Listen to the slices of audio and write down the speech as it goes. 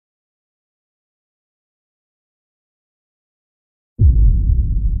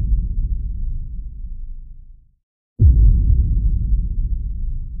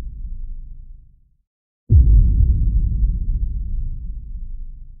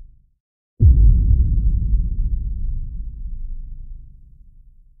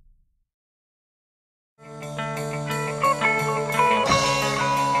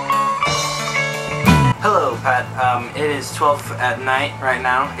It is 12 at night right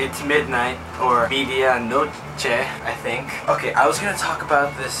now. It's midnight, or medianoche, I think. Okay, I was gonna talk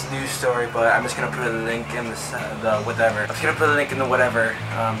about this news story, but I'm just gonna put a link in the whatever. I was gonna put a link in the whatever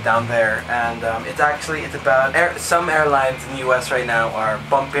down there, and it's about some airlines in the U.S. right now are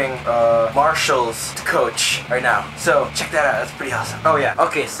bumping Marshals to coach right now. So check that out. That's pretty awesome. Oh yeah.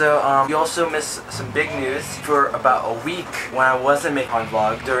 Okay, so we also missed some big news for about a week when I wasn't making pond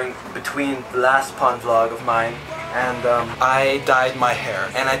vlog between the last pond vlog of mine, and I dyed my hair,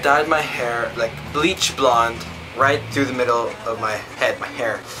 and I dyed my hair like bleach blonde right through the middle of my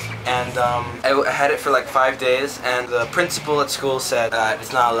hair, and I had it for like 5 days, and the principal at school said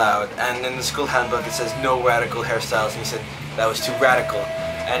it's not allowed, and in the school handbook it says no radical hairstyles, and he said that was too radical.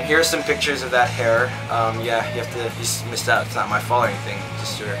 And here's some pictures of that hair. Yeah, you just missed out. It's not my fault or anything,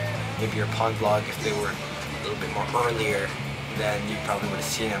 just maybe your pond vlog, if they were a little bit more earlier, then you probably would have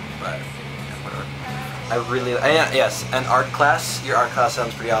seen them, but yeah, whatever. Yes, and art class. Your art class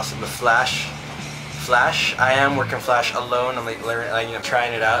sounds pretty awesome. The Flash, I am working Flash alone. I'm like learning,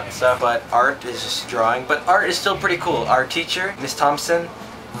 trying it out and stuff, but art is just drawing. But art is still pretty cool. Our teacher, Miss Thompson,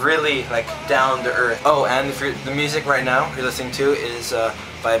 really like down to earth. Oh, and if the music right now you're listening to is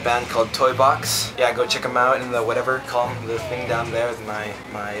by a band called ToyBox. Yeah, go check them out in the whatever column, the thing down there with my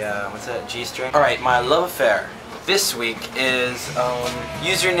what's that, G-string. Alright, my love affair this week is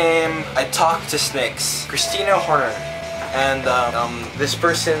username italktosnakes, Christina Horner. And this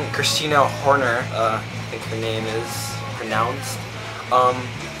person, Christina Horner, I think her name is pronounced,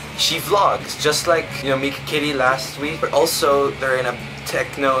 she vlogs just like, Mika Kitty last week, but also they're in a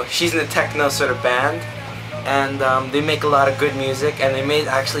she's in a techno sort of band, and they make a lot of good music, and they made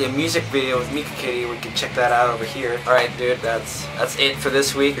actually a music video with Mika Kitty. We can check that out over here. Alright dude, that's it for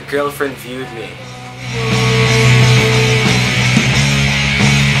this week. Your girlfriend viewed me.